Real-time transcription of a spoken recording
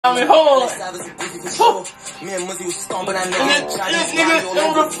I mean, hold on. Me and Muzzy was stomping that nigga. This nigga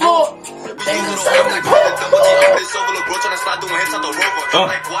on the floor.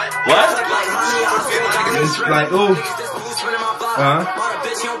 What? It's like, ooh.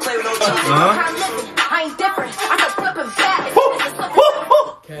 I ain't different. I can flip him back.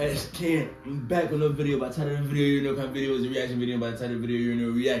 Cash Can. I'm back with another video. By the title of the video, you know what kind of video is a reaction video. By the title of the video, you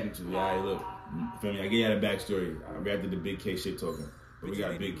know reacting to. Alright, look. Feel me? I gave y'all the backstory. I reacted to Bigg Kayy shit talking. But we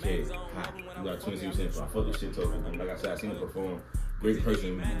got Bigg Kayy. Hot. We got 26% for. I fuck with shit talking. And like I said, I seen her perform. Great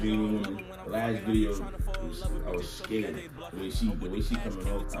person, genuine woman. The last video, I was scared. The way she coming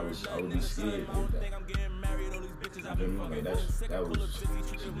off, I would be scared of that. You know, like that was.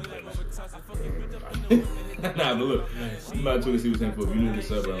 Nah, but look, I'm about 26% for. If you new to the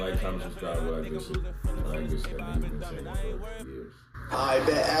sub, like, comment, subscribe, I like this shit. I like this shit. I've been saying it for years. Alright,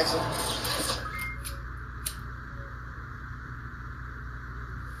 bet action.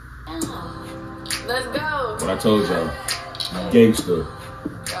 Let's go. What I told y'all, gangster.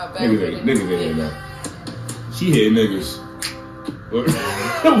 Niggas ain't here now. She hit niggas. Word.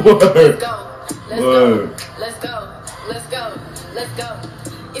 Let's go. Let's go. Let's go. Let's go.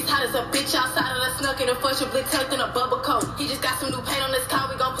 It's hot as a bitch outside of the snuck in a forcibly tucked in a bubble coat. He just got some new paint on this car.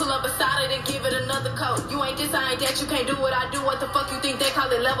 We gon' pull up beside it and give it another coat. You ain't this, I ain't that. You can't do what I do. What the fuck you think they call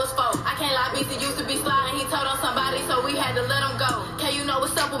it levels for? I can't lie, BC used to be sliding. He told on somebody, so we had to let him go. K, you know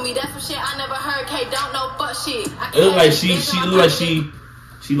what's up with me? That's some shit I never heard. K, don't know fuck shit. It look like she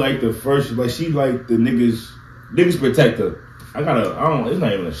like the first, like she like the niggas protector. It's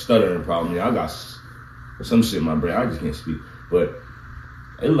not even a stuttering problem. I got some shit in my brain. I just can't speak. But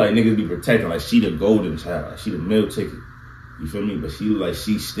it look like niggas be protecting, like she the golden child, like she the meal ticket. You feel me? But she look like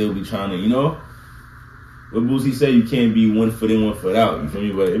she still be trying to, you know? What Boosie say? You can't be 1 foot in, 1 foot out. You feel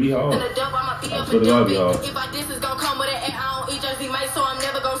me? But it be hard. I swear to God, be hard. If I diss is gon' come with it, I don't eat jersey, mate, so I'm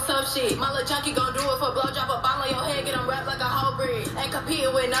never gon' sub shit. My little junkie gon' do it for blow, drop a bottle on your head, get him wrapped like a whole bread. Ain't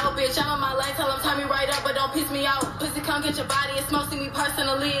competing with no bitch. I'm on my lane, tell him turn me right up, but don't piss me out. Pussy, come get your body, it's mostly me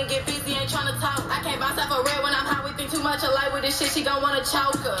personally and get busy, ain't tryna talk. I can't bounce off a red when I'm high, we think too much alike with this shit, she gon' wanna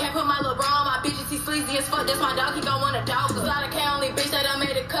choke her. Can't put my little bra on my bitches, he sleazy as fuck, that's my dog, he gon' wanna dog her. Slide a K only bitch that done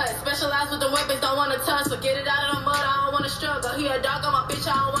made a cut. Specialized with the weapons, don't wanna touch, so get it out of the mud, I don't wanna struggle. He a dog on my bitch,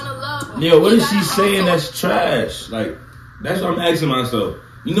 I don't wanna love him. Yo, what is she saying that's trash? Like, that's what I'm asking myself.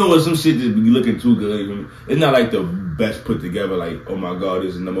 You know what, some shit just be looking too good. It's not like the best put together, like, oh my God,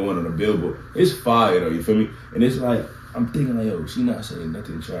 this is #1 on the Billboard. It's fire though, you feel me? And it's like, I'm thinking like, yo, she not saying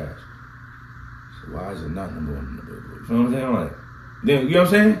nothing trash. So why is it not #1 on the Billboard? You know what I'm saying? I'm like, then, you know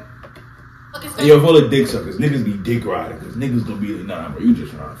what I'm saying? And yo, full of dick suckers. Niggas be dick riding. Cause niggas gonna be like, nah, bro, you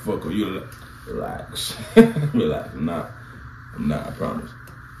just trying to fuck her. You like, relax. Relax. I'm not, I promise.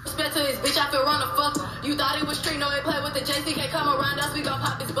 Respect to his bitch, I feel wrong to fuck. You thought it was street, no, it play with the JC, can't come around us, we gon'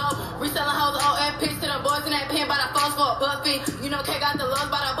 pop his bubble. Reselling hoes, OF pics to them boys in that pen by the falls for a Buffy. You know K got the loves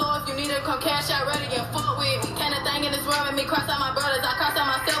by the boy, if you need to come cash out ready and fuck with me. Can't a thing in this world make me cross out my brothers, I cross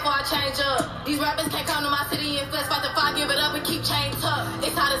out myself or I change up. These rappers can't come to my city and flex, about to fight, give it up and keep chain tough.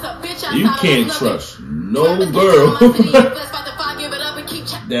 It's hot as a bitch, you can't trust no girl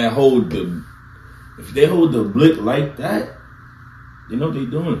that hold the, if they hold the blick like that, they know what they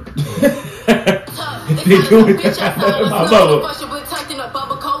doing. They doing that. My mother.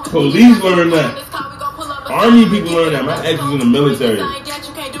 Police learn that. Army people learn that. My ex was in the military. Let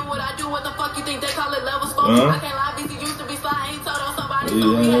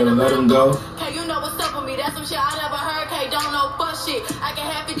him go. Hey, you know what's up with me? That's some shit I never heard. K, don't know fuck shit. I can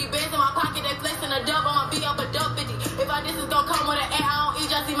have 50 bands in my pocket, they flexing a dub. I'ma be up a dub 50. If I diss is gon' come with an A, I don't eat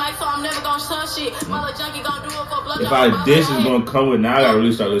jersey, Mike, so I'm never gon' shut shit. My little junkie gon' do it for blood. If I diss is gonna come with, now I gotta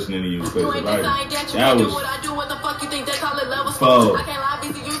really start listening to you. Cause like, that was what I do, what the fuck you think they call it levels for? I can't lie,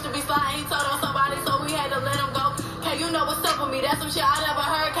 BC used to be sliding, he told on somebody, so we had to let him go. K, you know what's up with me? That's some shit I never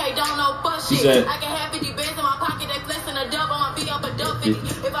heard. K, don't know fuck shit. I can have 50 bands in my pocket, they flexing a dub. I'ma be up a dub 50.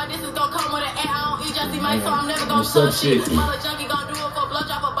 If I diss is gon' come with an A, I don't eat jersey, Mike, so I'm never gon' shut shit. My little junkie gon' do it for blood,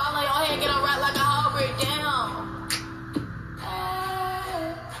 drop a ball on your head, get him right like a whole brick down.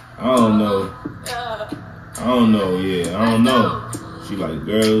 I don't know. I don't know. She like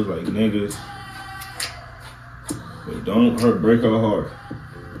girls, like niggas. But don't break her heart.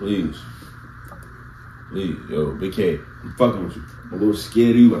 Please. Please, yo, Bigg Kayy, I'm fucking with you. I'm a little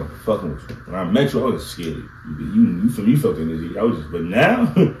scared of you, but I'm fucking with you. When I met you, I was scared of you. You felt energy. I was just, but now,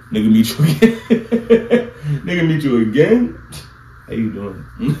 nigga meet you again. Nigga meet you again. How you doing?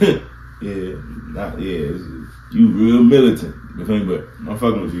 You real militant. You feel me? But I'm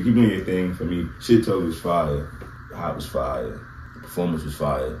fucking with you. Keep doing your thing for me. Shit talk was fire. Hot was fire. performance was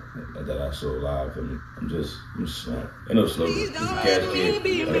fire that I saw live. I mean, I'm just ain't no slogan. It's a gas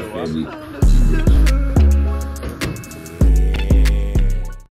kid.